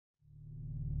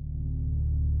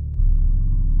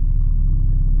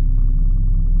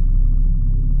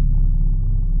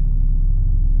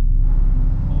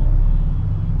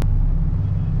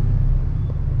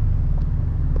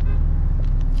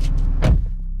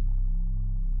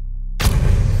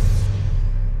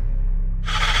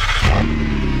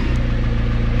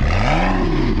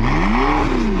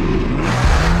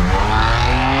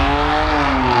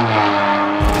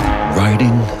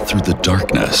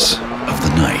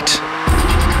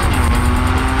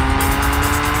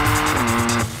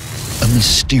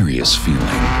mysterious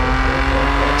feeling,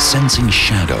 sensing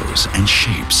shadows and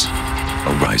shapes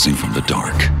arising from the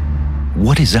dark.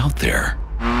 What is out there?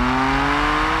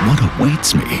 What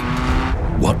awaits me?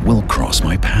 What will cross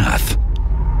my path?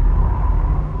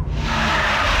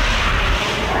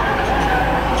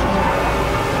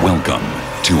 Welcome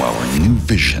to our new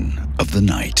vision of the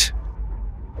night.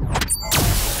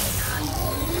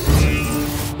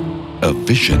 A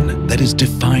vision that is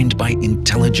defined by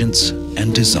intelligence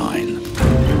and design.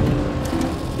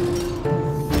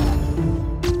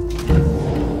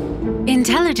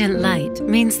 Intelligent light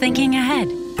means thinking ahead.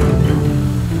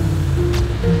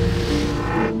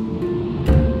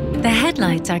 The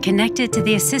headlights are connected to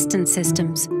the assistance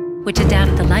systems, which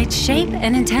adapt the light's shape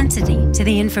and intensity to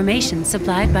the information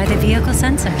supplied by the vehicle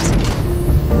sensors.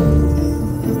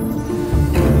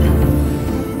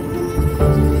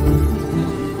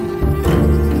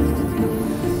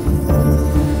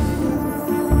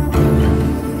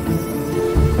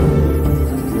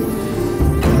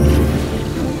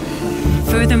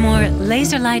 Furthermore,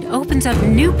 laser light opens up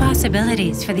new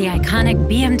possibilities for the iconic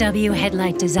BMW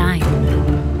headlight design.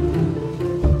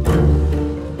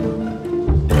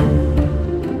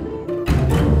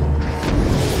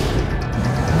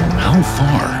 How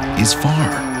far is far?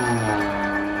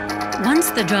 Once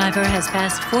the driver has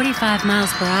passed 45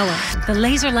 miles per hour, the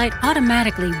laser light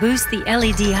automatically boosts the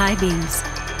LED high beams.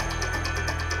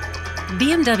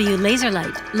 BMW laser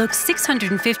light looks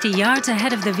 650 yards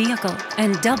ahead of the vehicle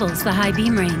and doubles the high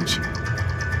beam range.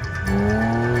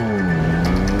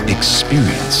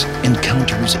 Experience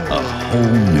encounters a whole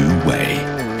new way.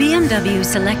 BMW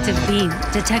Selective Beam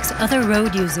detects other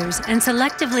road users and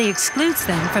selectively excludes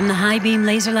them from the high beam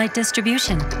laser light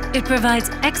distribution. It provides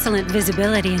excellent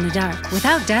visibility in the dark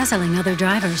without dazzling other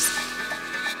drivers.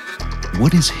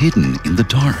 What is hidden in the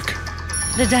dark?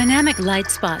 The dynamic light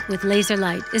spot with laser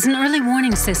light is an early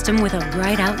warning system with a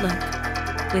bright outlook.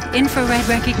 With infrared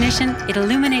recognition, it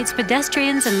illuminates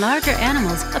pedestrians and larger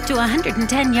animals up to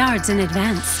 110 yards in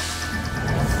advance.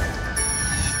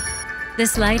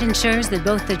 This light ensures that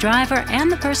both the driver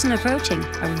and the person approaching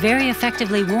are very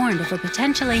effectively warned of a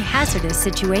potentially hazardous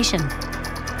situation.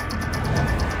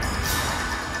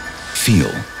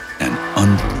 Feel an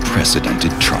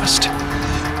unprecedented trust.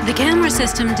 The camera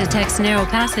system detects narrow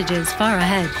passages far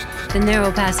ahead. The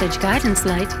narrow passage guidance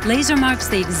light laser marks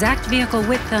the exact vehicle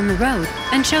width on the road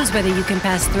and shows whether you can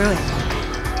pass through it.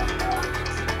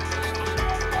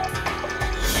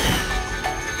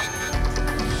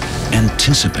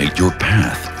 Anticipate your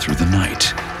path through the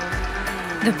night.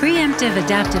 The preemptive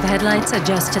adaptive headlights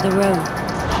adjust to the road.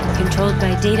 Controlled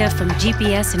by data from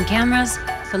GPS and cameras,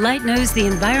 the light knows the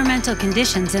environmental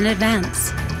conditions in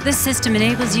advance. This system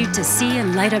enables you to see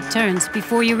and light up turns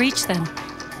before you reach them,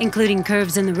 including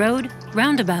curves in the road,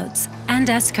 roundabouts, and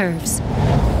S-curves.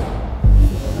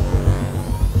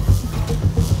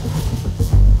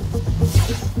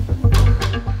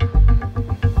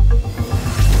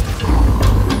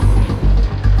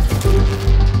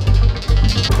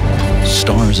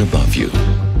 Stars above you,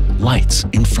 lights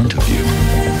in front of you.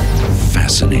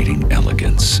 Fascinating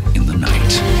elegance in the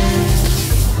night.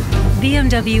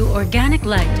 BMW Organic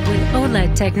Light with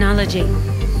OLED technology.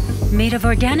 Made of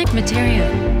organic material,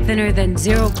 thinner than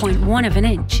 0.1 of an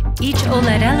inch, each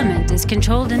OLED element is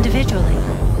controlled individually.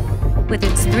 With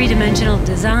its three-dimensional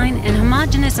design and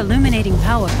homogeneous illuminating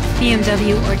power,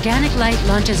 BMW Organic Light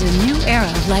launches a new era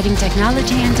of lighting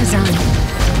technology and design.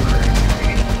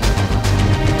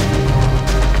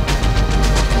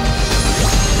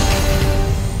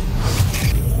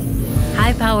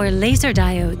 High-power laser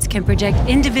diodes can project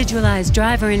individualized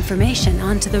driver information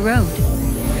onto the road.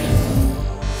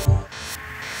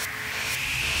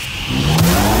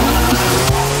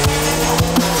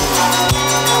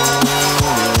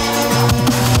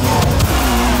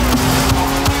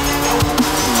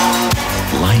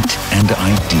 Light and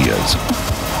ideas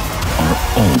are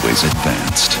always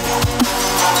advanced.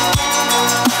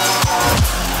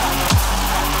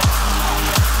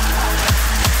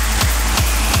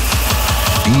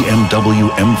 BMW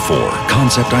M4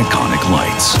 Concept Iconic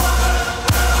Lights.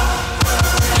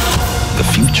 The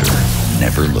future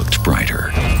never looked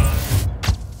brighter.